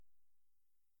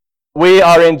We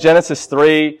are in Genesis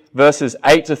 3, verses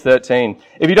 8 to 13.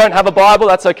 If you don't have a Bible,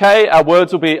 that's okay. Our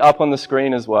words will be up on the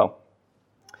screen as well.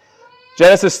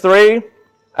 Genesis 3,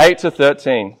 8 to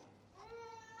 13.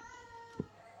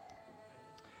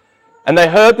 And they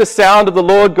heard the sound of the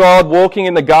Lord God walking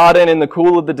in the garden in the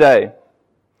cool of the day.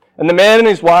 And the man and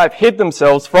his wife hid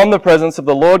themselves from the presence of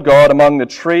the Lord God among the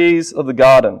trees of the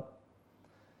garden.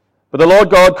 But the Lord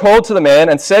God called to the man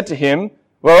and said to him,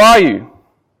 "Where are you?"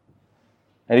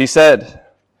 And he said,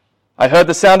 "I heard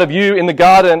the sound of you in the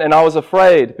garden, and I was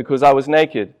afraid because I was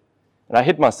naked, and I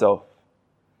hid myself."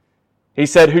 He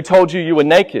said, "Who told you you were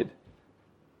naked?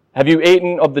 Have you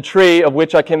eaten of the tree of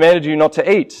which I commanded you not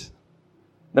to eat?"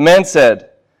 The man said,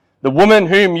 "The woman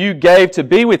whom you gave to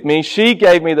be with me, she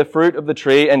gave me the fruit of the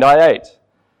tree, and I ate."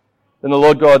 Then the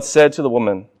Lord God said to the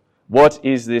woman, "What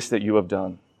is this that you have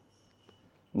done?"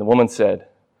 And the woman said,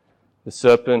 "The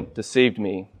serpent deceived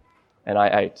me, and I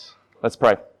ate." Let's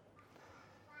pray.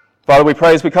 Father, we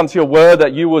pray as we come to your word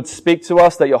that you would speak to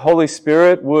us, that your Holy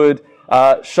Spirit would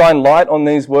shine light on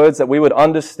these words, that we would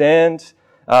understand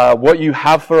what you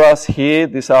have for us here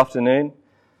this afternoon.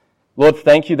 Lord,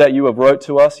 thank you that you have wrote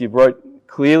to us. You've wrote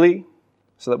clearly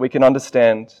so that we can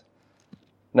understand,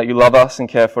 and that you love us and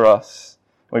care for us.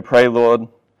 We pray, Lord,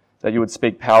 that you would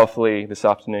speak powerfully this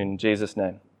afternoon in Jesus'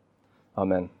 name.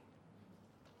 Amen.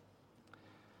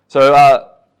 So,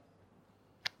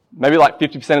 maybe like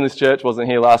 50% of this church wasn't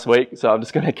here last week, so I'm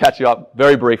just going to catch you up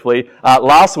very briefly.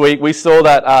 Last week, we saw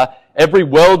that every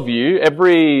worldview,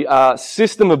 every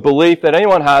system of belief that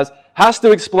anyone has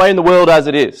to explain the world as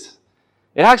it is.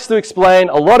 It has to explain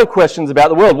a lot of questions about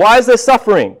the world. Why is there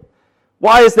suffering?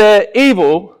 Why is there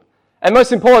evil? And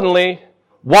most importantly,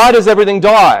 why does everything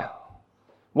die?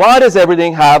 Why does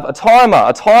everything have a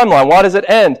timeline? Why does it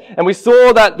end? And we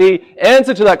saw that the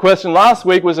answer to that question last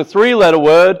week was a 3-letter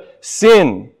word,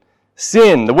 sin.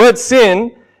 Sin. The word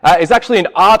sin is actually an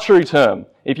archery term.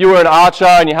 If you were an archer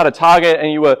and you had a target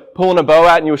and you were pulling a bow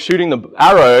out and you were shooting the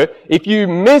arrow, if you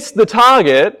missed the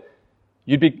target,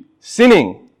 you'd be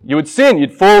sinning. You would sin.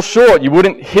 You'd fall short. You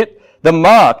wouldn't hit the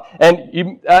mark. And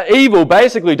evil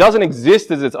basically doesn't exist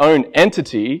as its own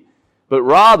entity, but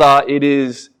rather it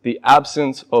is the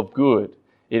absence of good.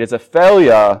 It is a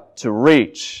failure to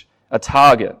reach a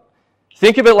target.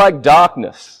 Think of it like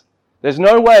darkness. There's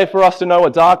no way for us to know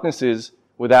what darkness is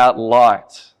without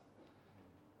light.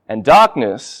 And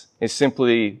darkness is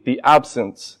simply the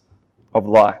absence of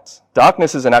light.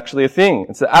 Darkness isn't actually a thing.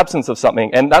 It's the absence of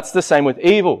something. And that's the same with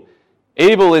evil.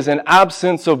 Evil is an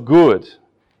absence of good.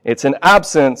 It's an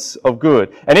absence of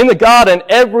good. And in the garden,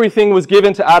 everything was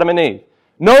given to Adam and Eve.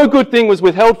 No good thing was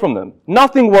withheld from them.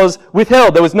 Nothing was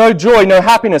withheld. There was no joy, no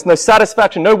happiness, no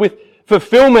satisfaction, no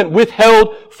fulfillment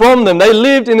withheld from them. They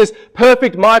lived in this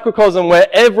perfect microcosm where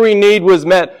every need was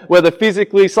met, whether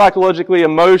physically, psychologically,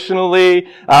 emotionally,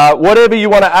 whatever you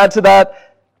want to add to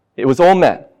that, it was all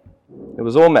met. It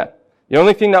was all met. The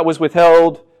only thing that was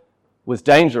withheld was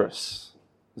dangerous.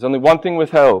 There's only one thing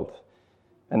withheld,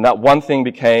 and that one thing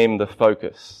became the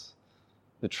focus,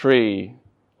 the tree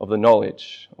of the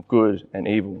knowledge of good and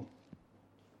evil.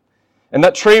 And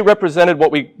that tree represented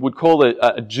what we would call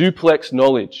a duplex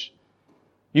knowledge.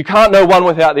 You can't know one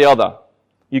without the other.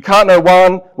 You can't know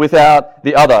one without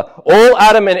the other. All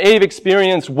Adam and Eve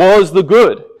experienced was the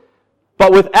good.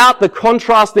 But without the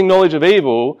contrasting knowledge of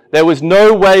evil, there was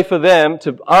no way for them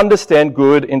to understand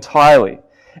good entirely.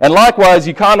 And likewise,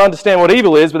 you can't understand what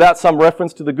evil is without some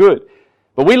reference to the good.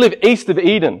 But we live east of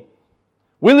Eden.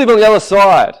 We live on the other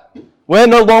side. We're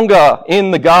no longer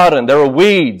in the garden. There are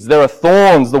weeds. There are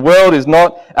thorns. The world is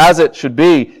not as it should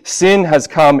be. Sin has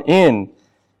come in.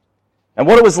 And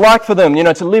what it was like for them,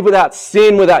 to live without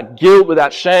sin, without guilt,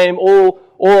 without shame, all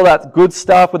that good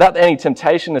stuff, without any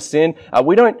temptation to sin,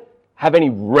 we don't have any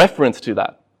reference to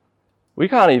that. We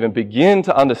can't even begin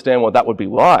to understand what that would be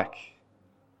like.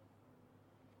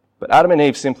 But Adam and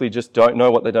Eve simply just don't know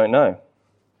what they don't know.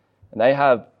 And they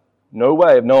have no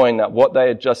way of knowing that what they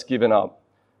had just given up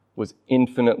was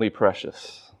infinitely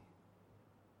precious.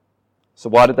 So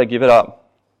why did they give it up?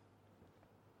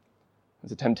 It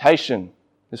was a temptation.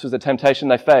 This was the temptation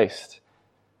they faced.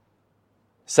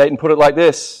 Satan put it like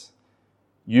this: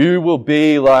 you will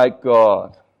be like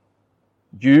God.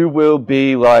 You will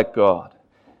be like God.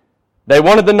 They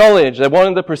wanted the knowledge, they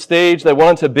wanted the prestige, they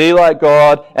wanted to be like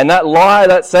God, and that lie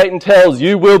that Satan tells,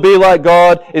 you will be like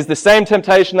God, is the same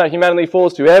temptation that humanity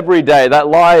falls to every day. That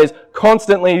lie is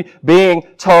constantly being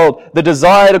told. The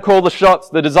desire to call the shots,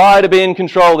 the desire to be in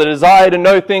control, the desire to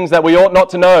know things that we ought not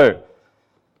to know.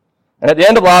 And at the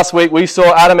end of last week, we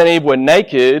saw Adam and Eve were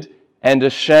naked and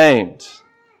ashamed.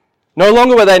 No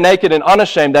longer were they naked and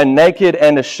unashamed, they're naked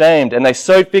and ashamed. And they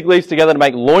sewed fig leaves together to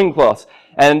make loincloths.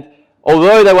 And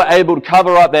although they were able to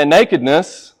cover up their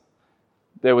nakedness,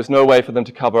 there was no way for them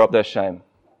to cover up their shame.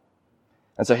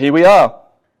 And so here we are.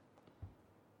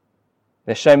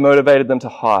 Their shame motivated them to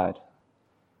hide.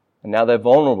 And now they're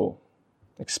vulnerable,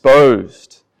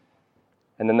 exposed.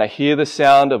 And then they hear the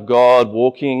sound of God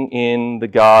walking in the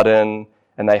garden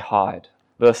and they hide.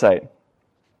 Verse 8.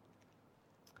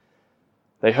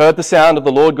 They heard the sound of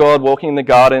the Lord God walking in the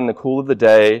garden in the cool of the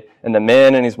day, and the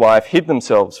man and his wife hid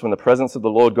themselves from the presence of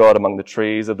the Lord God among the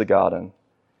trees of the garden.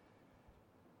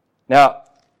 Now,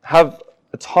 have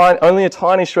only a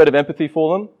tiny shred of empathy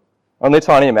for them, only a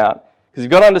tiny amount, because you've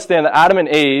got to understand that Adam and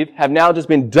Eve have now just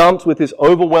been dumped with this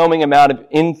overwhelming amount of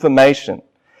information.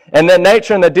 And their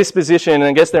nature and their disposition, and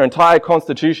I guess their entire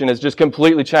constitution has just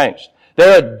completely changed.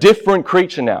 They're a different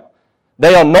creature now.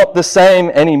 They are not the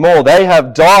same anymore. They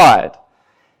have died.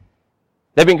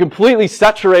 They've been completely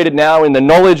saturated now in the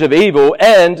knowledge of evil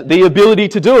and the ability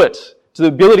to do it, to the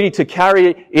ability to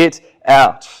carry it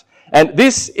out. And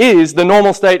this is the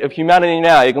normal state of humanity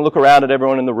now. You can look around at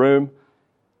everyone in the room.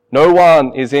 No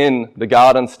one is in the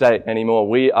garden state anymore.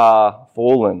 We are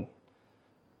fallen.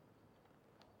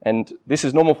 And this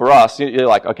is normal for us. You're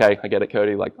like, okay, I get it,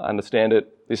 Cody. Like, I understand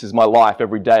it. This is my life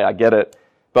every day. I get it.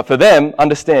 But for them,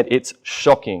 understand, it's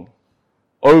shocking,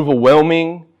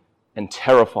 overwhelming, and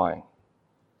terrifying.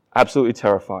 Absolutely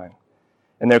terrifying.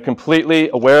 And they're completely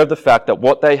aware of the fact that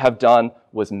what they have done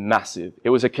was massive. It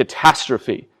was a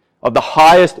catastrophe of the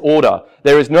highest order.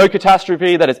 There is no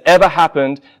catastrophe that has ever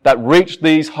happened that reached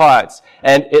these heights.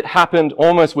 And it happened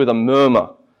almost with a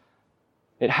murmur.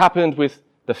 It happened with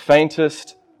the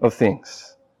faintest of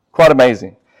things. Quite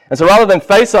amazing. And so rather than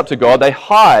face up to God, they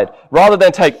hide. Rather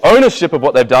than take ownership of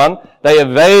what they've done, they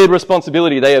evade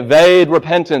responsibility. They evade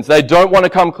repentance. They don't want to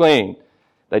come clean.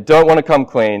 They don't want to come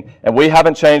clean. And we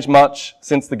haven't changed much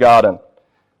since the garden.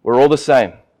 We're all the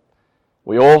same.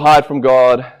 We all hide from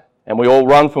God and we all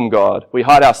run from God. We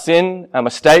hide our sin, our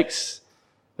mistakes,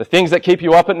 the things that keep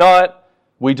you up at night.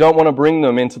 We don't want to bring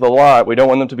them into the light. We don't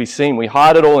want them to be seen. We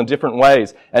hide it all in different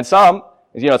ways. And some,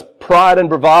 it's pride and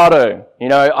bravado.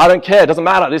 I don't care. It doesn't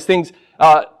matter. These things,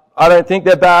 I don't think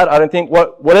they're bad. I don't think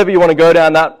whatever you want to go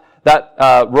down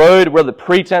that road where the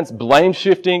pretense, blame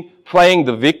shifting, playing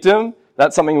the victim.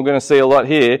 That's something we're going to see a lot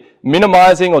here.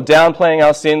 Minimizing or downplaying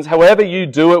our sins. However you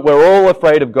do it, we're all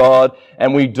afraid of God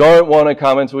and we don't want to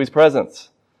come into His presence.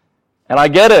 And I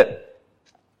get it.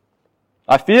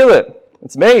 I feel it.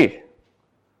 It's me.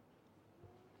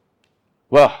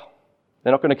 Well,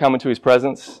 they're not going to come into His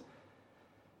presence.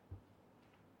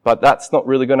 But that's not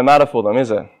really going to matter for them,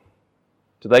 is it?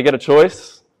 Do they get a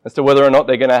choice as to whether or not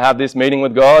they're going to have this meeting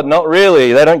with God? Not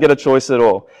really. They don't get a choice at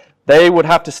all. They would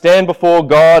have to stand before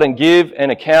God and give an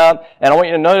account. And I want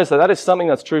you to notice that is something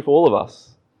that's true for all of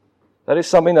us. That is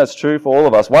something that's true for all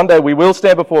of us. One day we will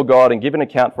stand before God and give an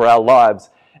account for our lives.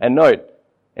 And note,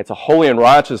 it's a holy and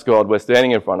righteous God we're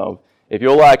standing in front of. If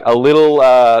you're like a little,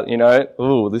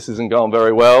 this isn't going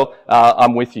very well,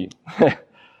 I'm with you.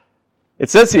 It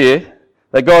says here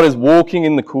that God is walking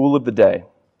in the cool of the day.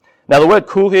 Now the word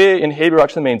cool here in Hebrew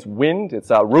actually means wind. It's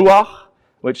ruach,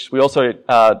 which we also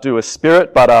do as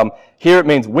spirit, but here it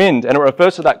means wind, and it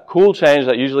refers to that cool change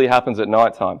that usually happens at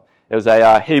night time. It was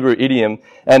a Hebrew idiom.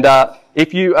 And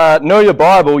if you know your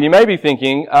Bible, you may be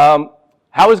thinking,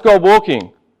 how is God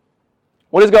walking?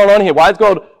 What is going on here? Why is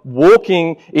God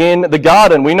walking in the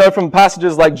garden? We know from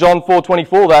passages like John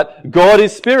 4:24 that God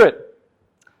is spirit.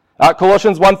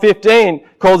 Colossians 1:15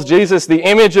 calls Jesus the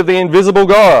image of the invisible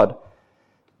God.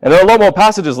 And there are a lot more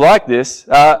passages like this.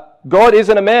 God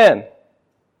isn't a man.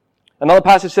 Another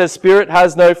passage says, Spirit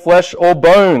has no flesh or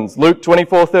bones. Luke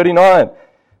 24:39.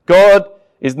 God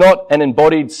is not an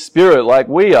embodied spirit like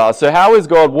we are. So how is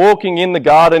God walking in the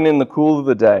garden in the cool of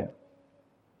the day?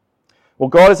 Well,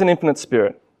 God is an infinite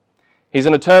spirit. He's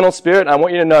an eternal spirit. And I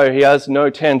want you to know He has no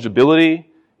tangibility.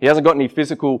 He hasn't got any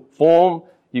physical form.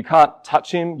 You can't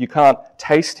touch Him. You can't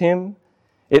taste Him.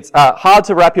 It's hard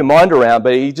to wrap your mind around,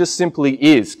 but He just simply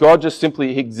is. God just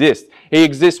simply exists. He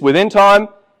exists within time,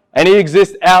 and He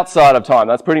exists outside of time.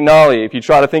 That's pretty gnarly. If you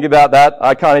try to think about that,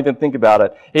 I can't even think about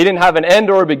it. He didn't have an end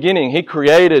or a beginning. He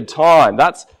created time.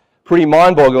 That's pretty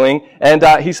mind-boggling. And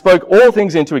He spoke all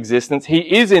things into existence. He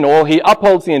is in all. He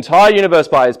upholds the entire universe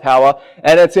by His power,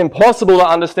 and it's impossible to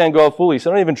understand God fully,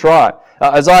 so don't even try.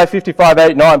 Isaiah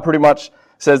 55:8-9 pretty much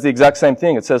says the exact same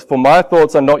thing. It says, For my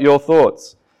thoughts are not your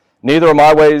thoughts, neither are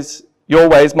my ways your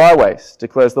ways my ways,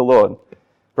 declares the Lord.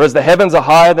 For as the heavens are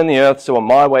higher than the earth, so are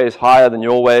my ways higher than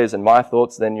your ways, and my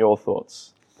thoughts than your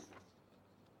thoughts.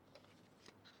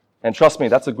 And trust me,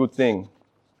 that's a good thing.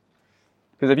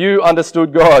 Because if you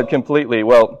understood God completely,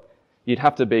 well, you'd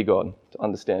have to be God to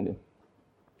understand him.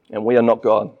 And we are not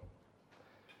God.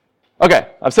 Okay,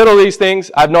 I've said all these things.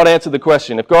 I've not answered the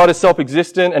question. If God is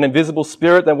self-existent and invisible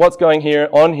spirit, then what's going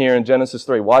on here in Genesis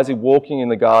 3? Why is he walking in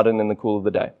the garden in the cool of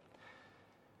the day?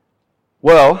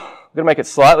 Well, I'm going to make it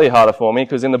slightly harder for me,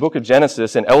 because in the book of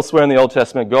Genesis and elsewhere in the Old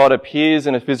Testament, God appears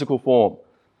in a physical form.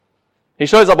 He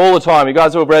shows up all the time. You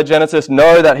guys who have read Genesis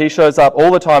know that he shows up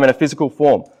all the time in a physical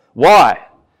form. Why?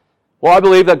 Well, I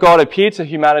believe that God appeared to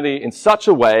humanity in such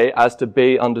a way as to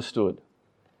be understood.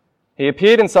 He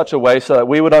appeared in such a way so that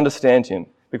we would understand him,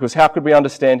 because how could we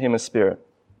understand him as spirit?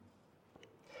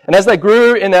 And as they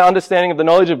grew in their understanding of the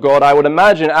knowledge of God, I would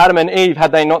imagine Adam and Eve,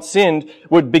 had they not sinned,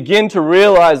 would begin to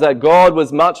realize that God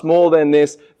was much more than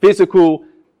this physical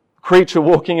creature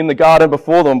walking in the garden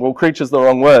before them. Well, creature's the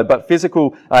wrong word, but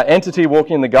physical entity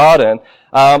walking in the garden.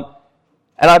 And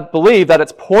I believe that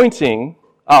it's pointing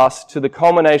us to the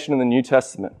culmination in the New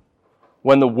Testament,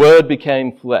 when the Word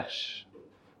became flesh.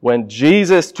 When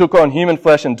Jesus took on human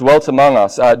flesh and dwelt among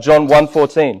us, John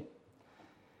 1:14.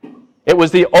 It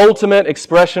was the ultimate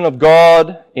expression of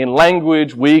God in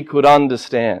language we could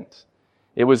understand.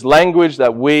 It was language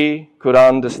that we could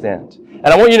understand. And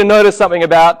I want you to notice something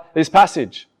about this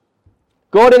passage.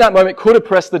 God in that moment could have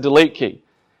pressed the delete key.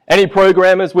 Any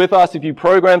programmers with us, if you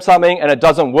program something and it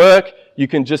doesn't work, you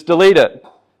can just delete it.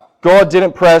 God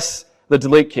didn't press the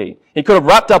delete key. He could have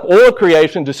wrapped up all of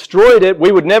creation, destroyed it,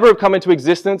 we would never have come into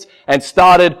existence, and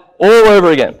started all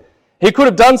over again. He could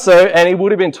have done so, and he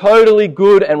would have been totally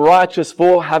good and righteous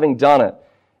for having done it.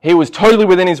 He was totally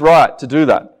within his right to do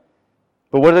that.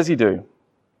 But what does he do?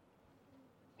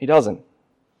 He doesn't.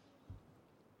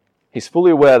 He's fully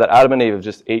aware that Adam and Eve have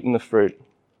just eaten the fruit.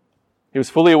 He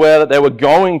was fully aware that they were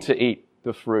going to eat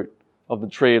the fruit of the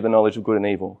tree of the knowledge of good and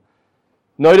evil.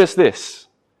 Notice this.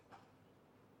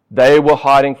 They were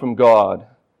hiding from God,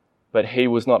 but he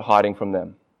was not hiding from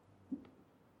them.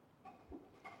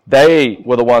 They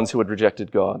were the ones who had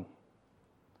rejected God.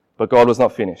 But God was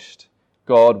not finished.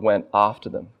 God went after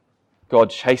them.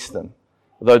 God chased them.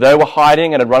 Though they were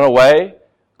hiding and had run away,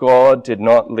 God did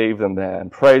not leave them there.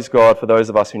 And praise God for those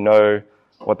of us who know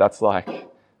what that's like,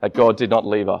 that God did not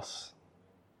leave us.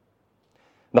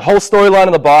 The whole storyline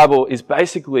of the Bible is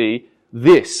basically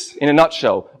this, in a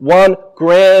nutshell. One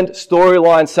grand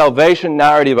storyline salvation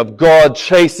narrative of God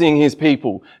chasing his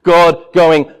people. God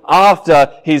going after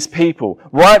his people.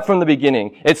 Right from the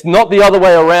beginning. It's not the other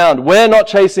way around. We're not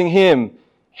chasing him.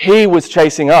 He was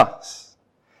chasing us.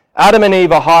 Adam and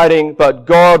Eve are hiding, but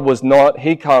God was not.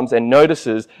 He comes and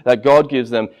notices that God gives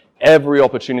them every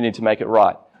opportunity to make it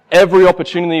right. Every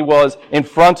opportunity was in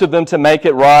front of them to make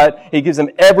it right. He gives them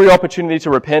every opportunity to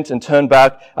repent and turn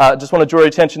back. Just want to draw your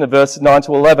attention to verses 9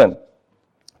 to 11.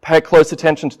 Pay close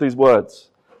attention to these words.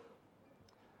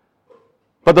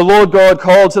 But the Lord God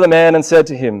called to the man and said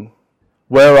to him,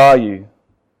 "Where are you?"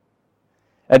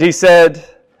 And he said,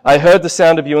 "I heard the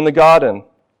sound of you in the garden,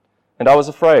 and I was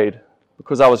afraid,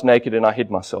 because I was naked and I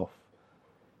hid myself."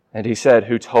 And he said,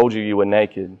 "Who told you you were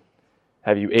naked?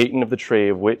 Have you eaten of the tree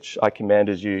of which I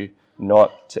commanded you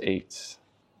not to eat?"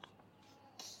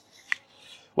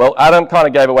 Well, Adam kind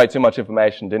of gave away too much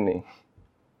information, didn't he?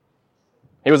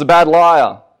 He was a bad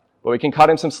liar, but we can cut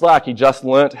him some slack. He just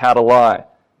learnt how to lie.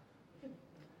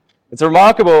 It's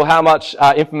remarkable how much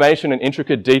information and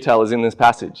intricate detail is in this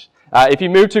passage. If you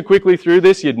move too quickly through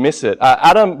this, you'd miss it.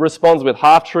 Adam responds with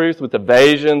half-truths, with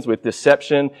evasions, with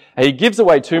deception. He gives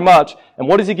away too much. And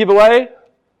what does he give away?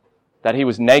 That he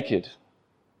was naked.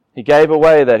 He gave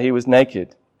away that he was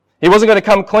naked. He wasn't going to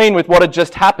come clean with what had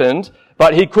just happened,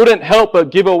 but he couldn't help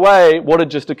but give away what had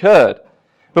just occurred.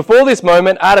 Before this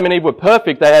moment, Adam and Eve were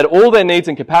perfect. They had all their needs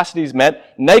and capacities met.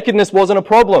 Nakedness wasn't a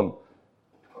problem.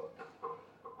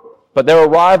 But there are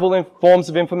rival forms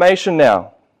of information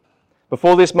now.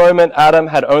 Before this moment, Adam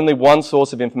had only one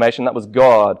source of information, that was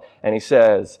God. And he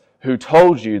says, "Who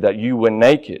told you that you were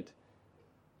naked?"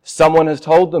 Someone has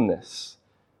told them this.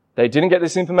 They didn't get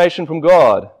this information from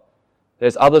God.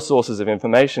 There's other sources of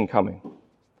information coming.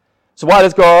 So why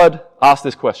does God ask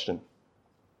this question?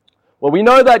 Well, we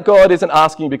know that God isn't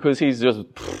asking because he's just,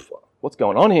 what's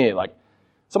going on here? Like,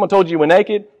 someone told you were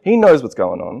naked. He knows what's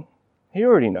going on. He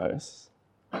already knows.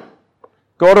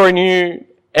 God already knew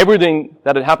everything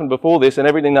that had happened before this and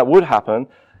everything that would happen.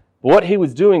 But what he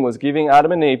was doing was giving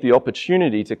Adam and Eve the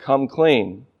opportunity to come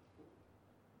clean,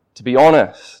 to be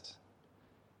honest.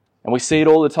 And we see it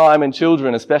all the time in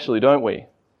children especially, don't we?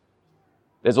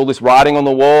 There's all this writing on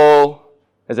the wall.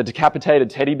 There's a decapitated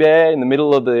teddy bear in the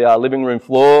middle of the living room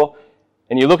floor.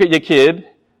 And you look at your kid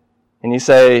and you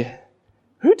say,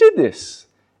 "Who did this?"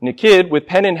 And your kid, with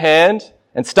pen in hand,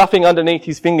 and stuffing underneath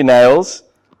his fingernails?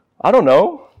 I don't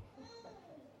know.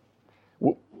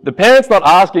 The parent's not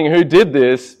asking who did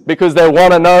this because they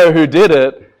want to know who did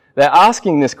it. They're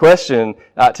asking this question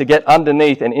to get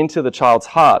underneath and into the child's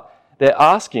heart. They're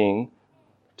asking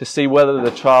to see whether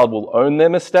the child will own their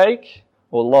mistake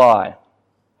or lie.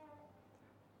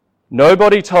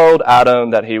 Nobody told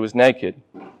Adam that he was naked.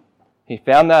 He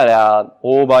found that out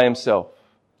all by himself.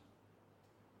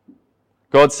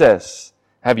 God says,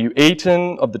 "Have you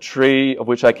eaten of the tree of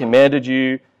which I commanded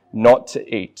you not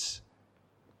to eat?"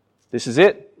 This is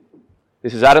it.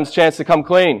 This is Adam's chance to come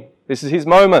clean. This is his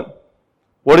moment.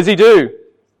 What does he do?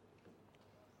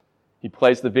 He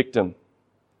plays the victim.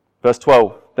 Verse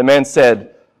 12, the man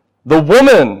said, "The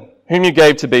woman whom you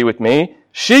gave to be with me,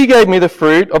 she gave me the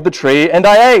fruit of the tree and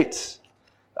I ate."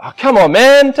 Oh, come on,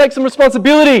 man. Take some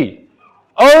responsibility.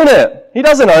 Own it. He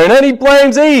doesn't own it. He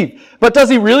blames Eve. But does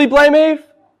he really blame Eve?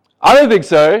 I don't think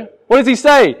so. What does he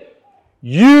say?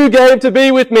 "You gave to be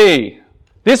with me.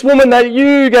 This woman that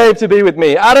you gave to be with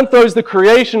me." Adam throws the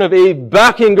creation of Eve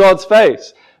back in God's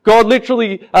face.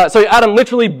 Adam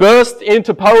literally burst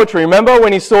into poetry. Remember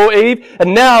when he saw Eve?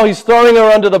 And now he's throwing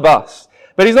her under the bus.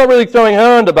 But he's not really throwing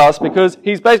her under the bus because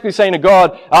he's basically saying to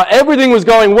God, everything was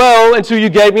going well until you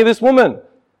gave me this woman.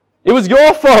 It was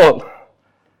your fault.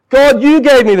 God, you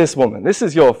gave me this woman. This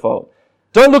is your fault.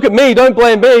 Don't look at me. Don't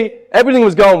blame me. Everything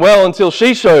was going well until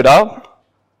she showed up.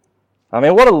 I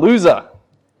mean, what a loser.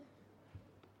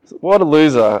 What a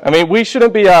loser. I mean, we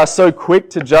shouldn't be so quick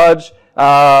to judge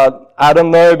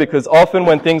Adam, though, because often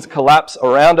when things collapse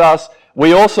around us,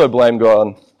 we also blame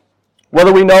God.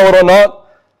 Whether we know it or not,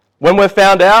 when we're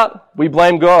found out, we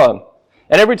blame God.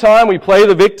 And every time we play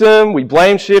the victim, we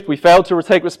blame shift, we fail to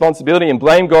take responsibility and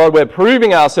blame God, we're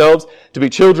proving ourselves to be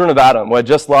children of Adam. We're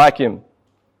just like him.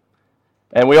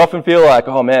 And we often feel like,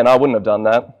 oh man, I wouldn't have done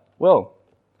that. Well,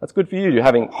 that's good for you. You're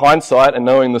having hindsight and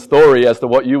knowing the story as to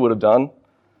what you would have done.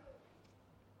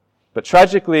 But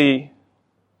tragically,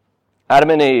 Adam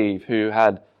and Eve, who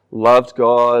had loved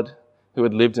God, who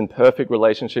had lived in perfect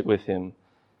relationship with him,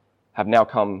 have now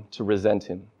come to resent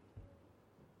him.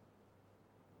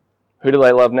 Who do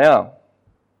they love now?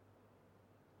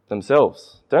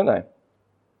 Themselves, don't they?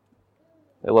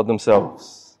 They love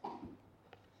themselves.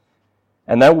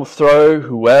 And they will throw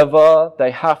whoever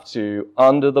they have to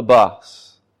under the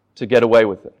bus to get away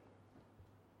with it.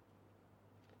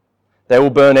 They will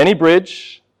burn any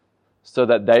bridge so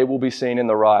that they will be seen in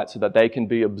the right, so that they can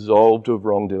be absolved of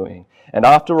wrongdoing. And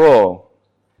after all,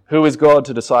 who is God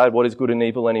to decide what is good and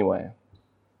evil anyway?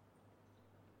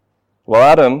 Well,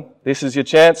 Adam, this is your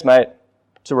chance, mate,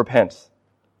 to repent.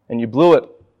 And you blew it.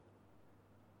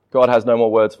 God has no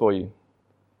more words for you.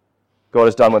 God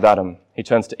is done with Adam. He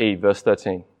turns to Eve, verse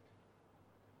 13.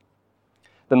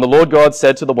 Then the Lord God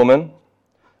said to the woman,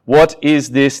 "What is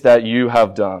this that you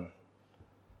have done?"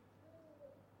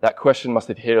 That question must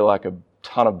have hit her like a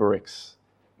ton of bricks.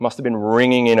 It must have been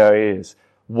ringing in her ears.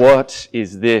 What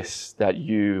is this that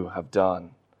you have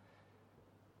done?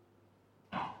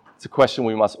 It's a question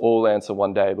we must all answer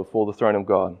one day before the throne of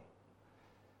God.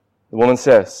 The woman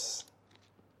says,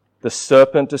 "The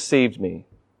serpent deceived me,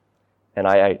 and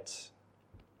I ate."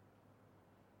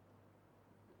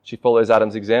 She follows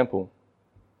Adam's example.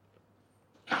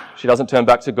 She doesn't turn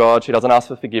back to God. She doesn't ask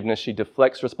for forgiveness. She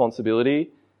deflects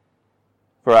responsibility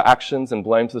for her actions and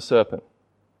blames the serpent.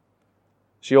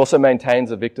 She also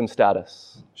maintains a victim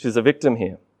status. She's a victim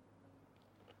here.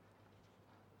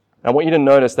 I want you to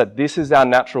notice that this is our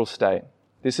natural state.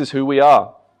 This is who we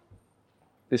are.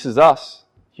 This is us,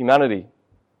 humanity,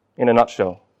 in a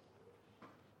nutshell.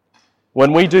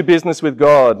 When we do business with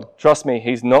God, trust me,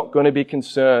 He's not going to be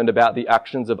concerned about the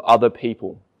actions of other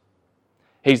people.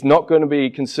 He's not going to be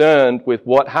concerned with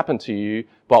what happened to you,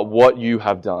 but what you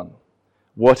have done.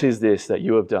 What is this that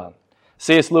you have done?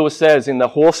 C.S. Lewis says in The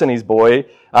Horse and His Boy,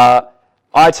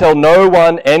 "I tell no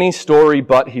one any story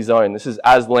but his own." This is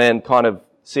Aslan, kind of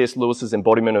C.S. Lewis's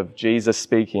embodiment of Jesus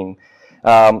speaking.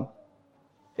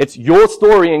 It's your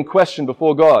story in question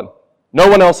before God, no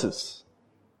one else's.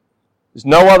 There's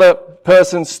no other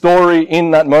person's story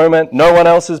in that moment, no one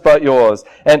else's but yours.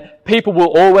 And people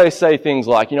will always say things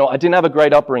like, I didn't have a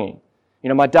great upbringing.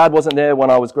 My dad wasn't there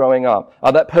when I was growing up.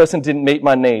 That person didn't meet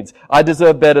my needs. I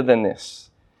deserve better than this.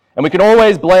 And we can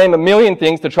always blame a million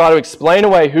things to try to explain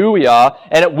away who we are,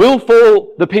 and it will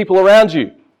fool the people around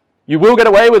you. You will get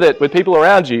away with it with people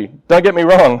around you. Don't get me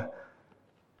wrong.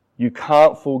 You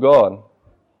can't fool God.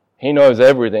 He knows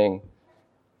everything.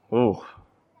 Ooh,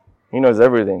 He knows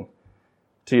everything.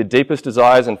 To your deepest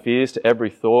desires and fears, to every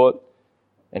thought.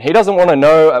 And He doesn't want to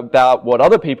know about what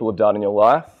other people have done in your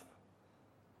life.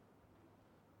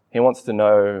 He wants to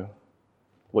know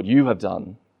what you have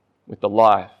done with the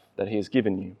life that he has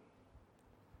given you.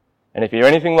 And if you're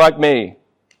anything like me,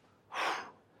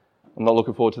 I'm not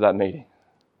looking forward to that meeting,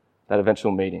 that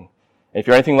eventual meeting. And if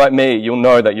you're anything like me, you'll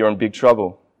know that you're in big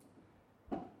trouble.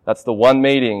 That's the one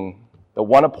meeting, the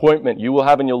one appointment you will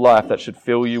have in your life that should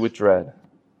fill you with dread.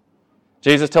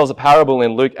 Jesus tells a parable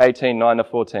in Luke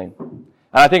 18:9-14. And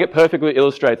I think it perfectly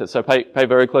illustrates it, so pay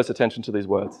very close attention to these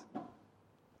words.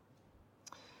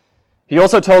 He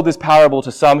also told this parable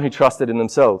to some who trusted in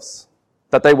themselves,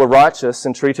 that they were righteous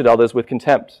and treated others with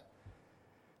contempt.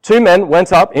 2 men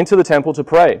went up into the temple to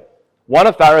pray, one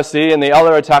a Pharisee and the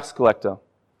other a tax collector.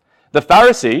 The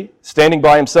Pharisee, standing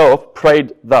by himself,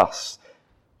 prayed thus,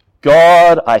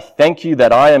 God, I thank you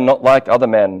that I am not like other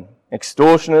men,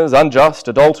 extortioners, unjust,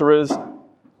 adulterers,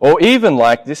 or even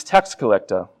like this tax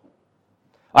collector.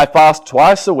 I fast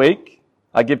twice a week,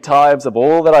 I give tithes of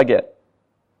all that I get.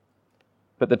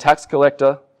 But the tax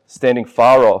collector, standing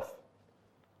far off,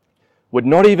 would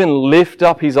not even lift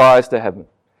up his eyes to heaven,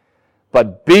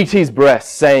 but beat his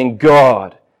breast, saying,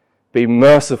 God, be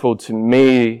merciful to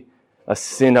me, a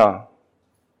sinner.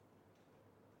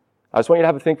 I just want you to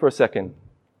have a think for a second.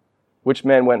 Which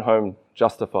man went home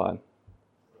justified?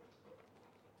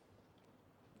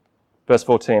 Verse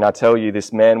 14, I tell you,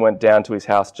 this man went down to his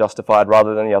house justified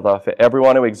rather than the other. For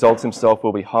everyone who exalts himself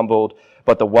will be humbled,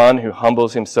 but the one who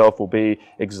humbles himself will be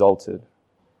exalted.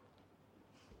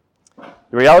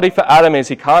 The reality for Adam is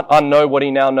he can't unknow what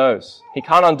he now knows. He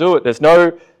can't undo it. There's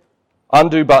no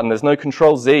undo button. There's no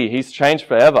Control Z. He's changed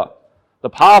forever. The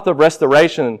path of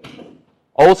restoration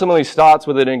ultimately starts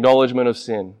with an acknowledgement of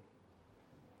sin.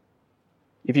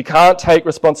 If you can't take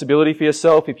responsibility for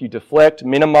yourself, if you deflect,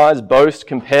 minimize, boast,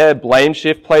 compare, blame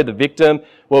shift, play the victim,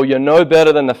 well, you're no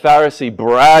better than the Pharisee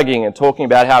bragging and talking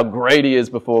about how great he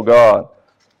is before God.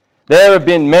 There have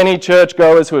been many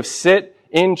churchgoers who have sit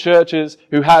in churches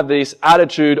who have this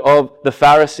attitude of the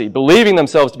Pharisee, believing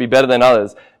themselves to be better than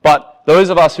others. But those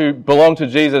of us who belong to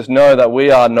Jesus know that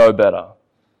we are no better.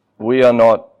 We are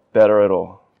not better at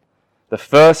all. The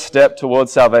first step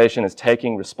towards salvation is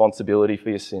taking responsibility for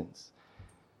your sins.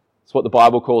 It's what the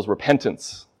Bible calls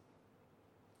repentance.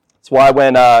 It's why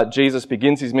when Jesus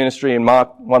begins his ministry in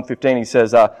Mark 1:15, he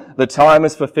says, the time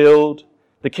is fulfilled,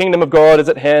 the kingdom of God is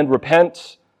at hand,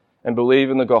 repent and believe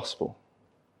in the gospel.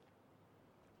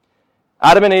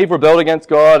 Adam and Eve rebelled against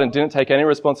God and didn't take any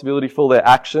responsibility for their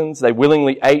actions. They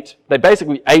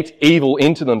basically ate evil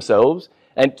into themselves,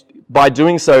 and by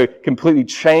doing so completely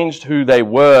changed who they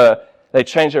were. They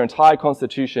changed their entire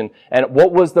constitution. And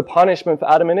what was the punishment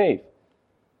for Adam and Eve?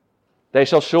 They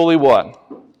shall surely what?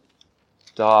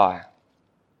 Die.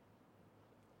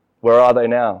 Where are they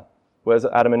now? Where's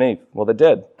Adam and Eve? Well, they're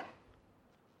dead.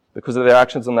 Because of their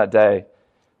actions on that day,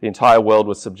 the entire world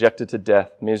was subjected to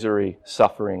death, misery,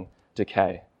 suffering,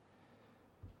 decay.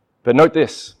 But note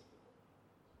this.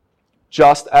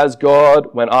 Just as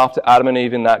God went after Adam and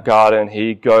Eve in that garden,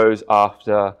 he goes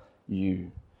after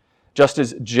you. Just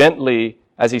as gently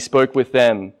as he spoke with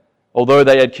them, although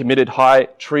they had committed high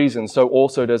treason, so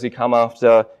also does he come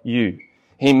after you.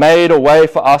 He made a way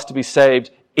for us to be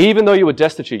saved, even though you were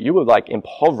destitute. You were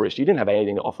impoverished. You didn't have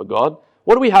anything to offer God.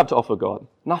 What do we have to offer God?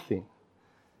 Nothing.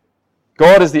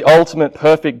 God is the ultimate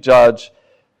perfect judge,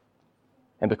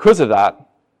 and because of that,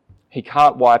 he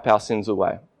can't wipe our sins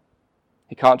away.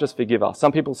 He can't just forgive us.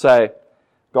 Some people say,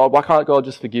 God, why can't God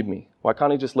just forgive me? Why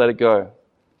can't he just let it go?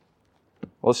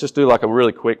 Well, let's just do a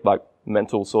really quick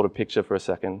mental sort of picture for a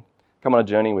second. Come on a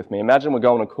journey with me. Imagine we're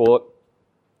going to court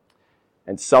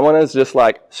and someone has just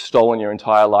stolen your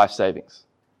entire life savings.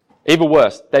 Even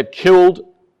worse, they've killed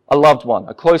a loved one,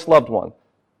 a close loved one.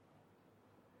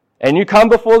 And you come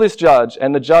before this judge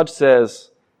and the judge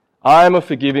says, I am a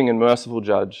forgiving and merciful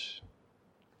judge.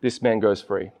 This man goes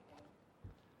free.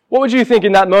 What would you think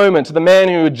in that moment to the man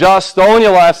who had just stolen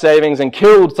your life savings and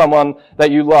killed someone that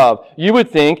you love? You would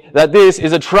think that this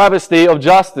is a travesty of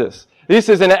justice. This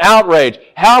is an outrage.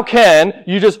 How can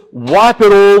you just wipe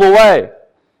it all away?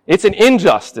 It's an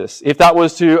injustice if that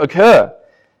was to occur.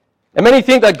 And many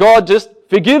think that God just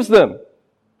forgives them.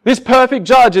 This perfect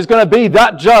judge is going to be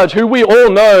that judge who we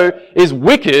all know is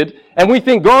wicked, and we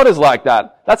think God is like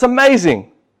that. That's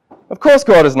amazing. Of course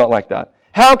God is not like that.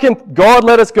 How can God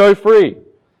let us go free?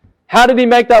 How did he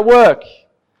make that work?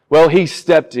 Well, he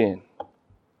stepped in.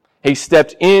 He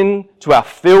stepped in to our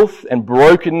filth and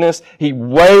brokenness. He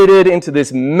waded into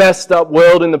this messed up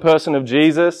world in the person of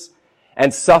Jesus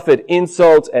and suffered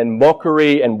insults and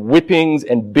mockery and whippings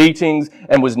and beatings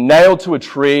and was nailed to a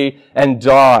tree and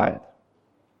died.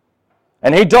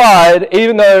 And he died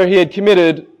even though he had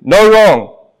committed no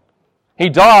wrong. He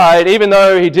died even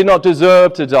though he did not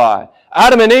deserve to die.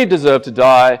 Adam and Eve deserved to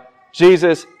die.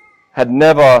 Jesus had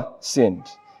never sinned.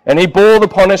 And he bore the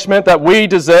punishment that we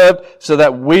deserved so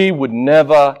that we would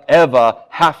never, ever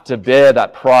have to bear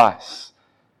that price.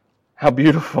 How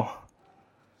beautiful.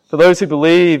 For those who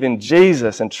believe in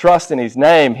Jesus and trust in his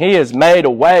name, he has made a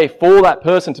way for that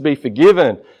person to be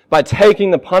forgiven by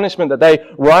taking the punishment that they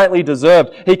rightly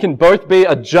deserved. He can both be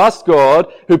a just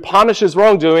God who punishes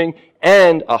wrongdoing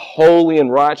and a holy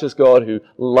and righteous God who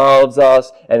loves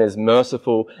us and is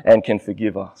merciful and can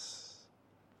forgive us.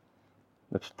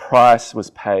 The price was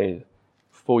paid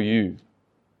for you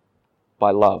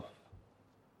by love.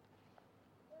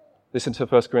 Listen to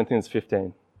 1 Corinthians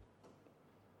 15.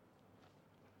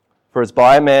 For as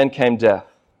by a man came death,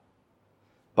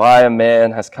 by a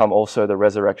man has come also the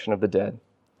resurrection of the dead.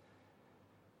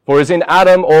 For as in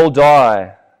Adam all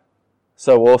die,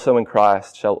 so also in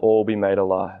Christ shall all be made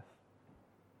alive.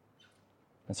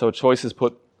 And so a choice is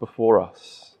put before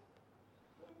us.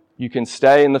 You can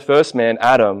stay in the first man,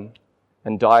 Adam,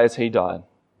 and die as he died.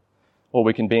 Or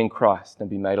we can be in Christ and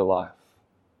be made alive.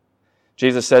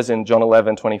 Jesus says in John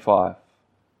 11:25,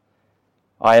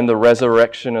 I am the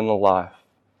resurrection and the life.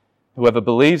 Whoever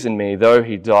believes in me, though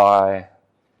he die,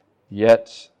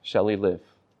 yet shall he live.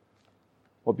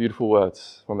 What beautiful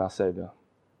words from our Savior.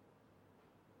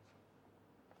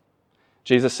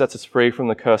 Jesus sets us free from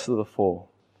the curse of the fall.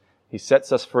 He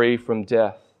sets us free from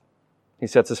death. He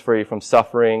sets us free from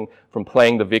suffering, from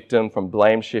playing the victim, from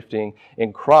blame shifting.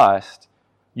 In Christ,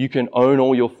 you can own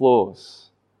all your flaws.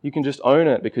 You can just own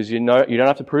it because you know you don't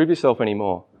have to prove yourself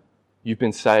anymore. You've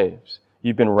been saved.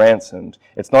 You've been ransomed.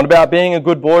 It's not about being a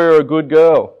good boy or a good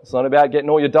girl. It's not about getting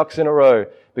all your ducks in a row,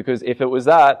 because if it was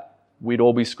that, we'd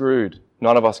all be screwed.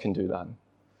 None of us can do that.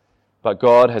 But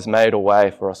God has made a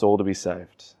way for us all to be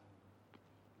saved.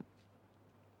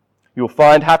 You'll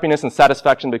find happiness and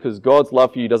satisfaction because God's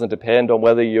love for you doesn't depend on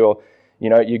whether you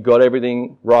got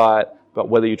everything right, but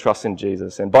whether you trust in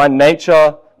Jesus. And by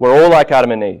nature, we're all like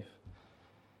Adam and Eve.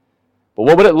 But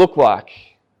what would it look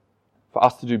like for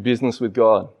us to do business with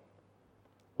God?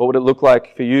 What would it look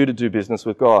like for you to do business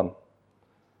with God?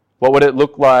 What would it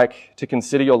look like to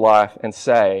consider your life and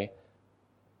say,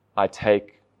 I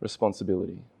take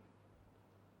responsibility?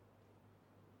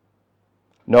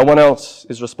 No one else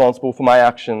is responsible for my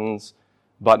actions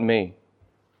but me.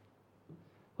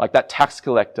 Like that tax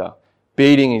collector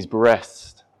beating his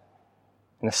breast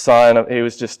in a sign of he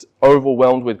was just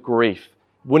overwhelmed with grief.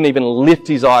 Wouldn't even lift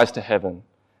his eyes to heaven.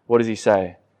 What does he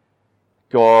say?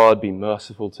 God, be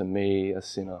merciful to me, a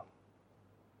sinner.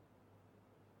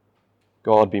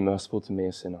 God, be merciful to me,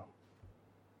 a sinner.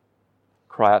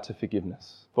 Cry out for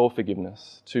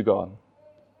forgiveness to God.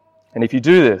 And if you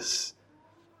do this,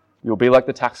 you'll be like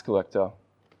the tax collector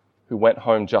who went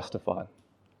home justified.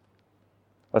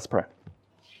 Let's pray.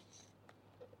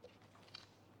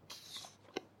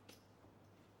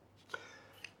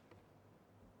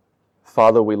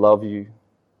 Father, we love you.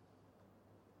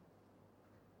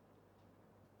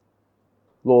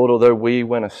 Lord, although we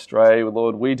went astray,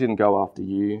 Lord, we didn't go after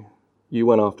you. You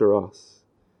went after us.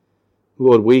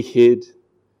 Lord, we hid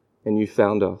and you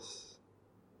found us.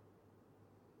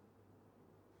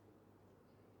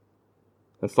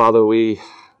 And Father, a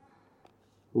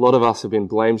lot of us have been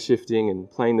blame shifting and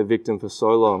playing the victim for so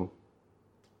long.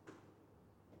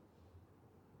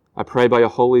 I pray by your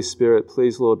Holy Spirit,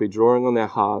 please, Lord, be drawing on their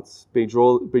hearts, be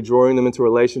drawing them into a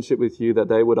relationship with you, that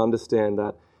they would understand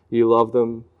that you love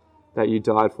them, that you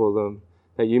died for them,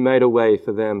 that you made a way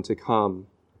for them to come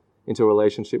into a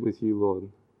relationship with you, Lord,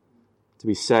 to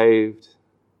be saved,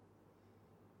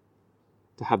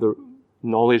 to have the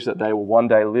knowledge that they will one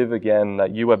day live again,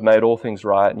 that you have made all things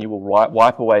right and you will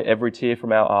wipe away every tear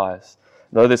from our eyes.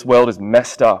 Though this world is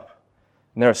messed up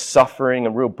and there is suffering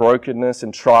and real brokenness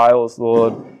and trials,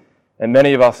 Lord, and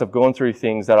many of us have gone through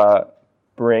things that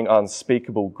bring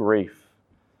unspeakable grief.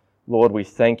 Lord, we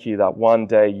thank you that one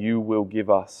day you will give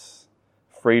us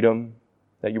freedom,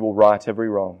 that you will right every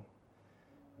wrong,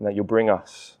 and that you'll bring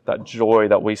us that joy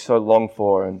that we so long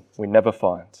for and we never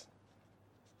find.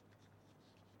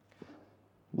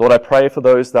 Lord, I pray for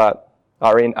those that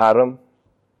are in Adam.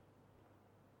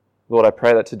 Lord, I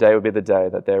pray that today will be the day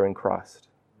that they're in Christ.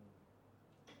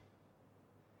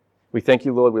 We thank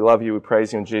you, Lord. We love you. We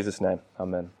praise you in Jesus' name.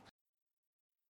 Amen.